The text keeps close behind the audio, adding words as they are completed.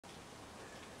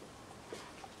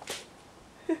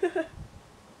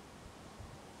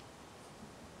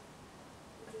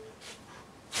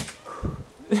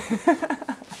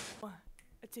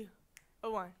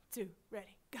One, two,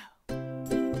 ready, go. I'm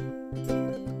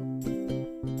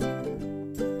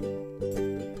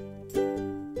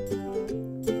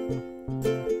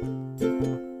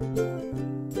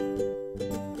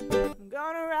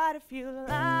gonna write a few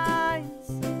lines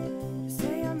to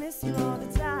say I miss you all the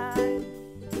time.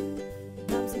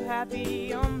 I'm so happy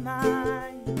you're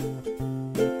mine,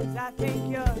 'cause I think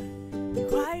you're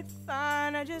quite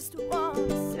fine. I just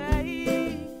wanna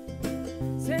say,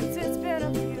 since it's been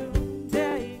a few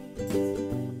days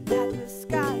that the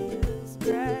sky is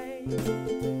gray,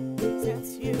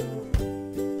 since you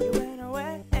went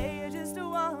away, I just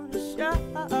wanna show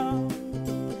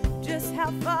just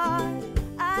how far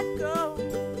I'd go,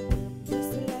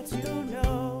 just to let you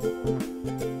know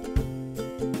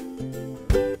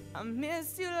I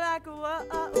miss you like a whoa,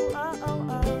 oh, oh, oh,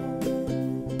 oh.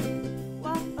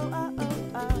 Whoa, oh, oh,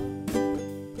 oh, oh.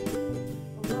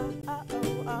 Whoa, oh,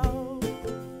 oh, oh.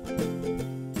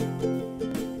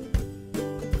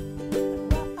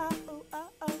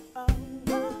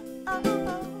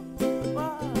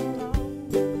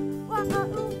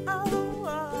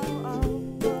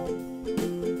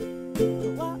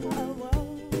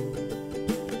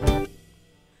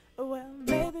 Well,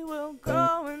 maybe we'll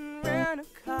go and rent a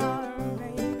car,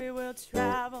 maybe we'll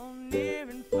travel near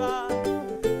and far.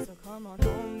 So come on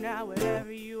home now,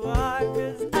 wherever you are,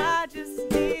 'cause I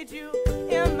just need you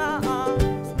in my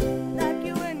arms. Like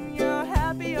you when you're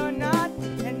happy or not,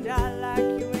 and I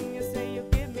like you when you say you'll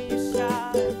give me a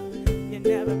shot. You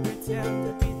never pretend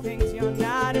to be things you're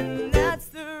not, and that's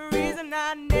the reason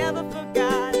I never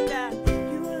forgot that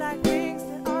you like things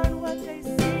that aren't what they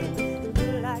seem.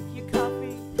 You like your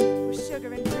coffee with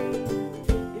sugar and cream.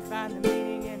 You find the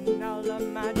meaning in all of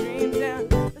my dreams,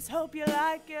 and let's hope you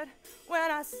like it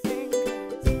when I sing,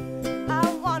 'cause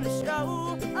I wanna show,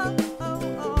 oh, oh,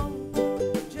 oh,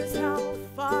 just how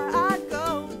far I'd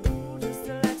go, just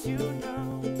to let you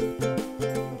know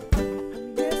I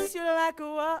miss you like a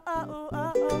whoa, oh, oh.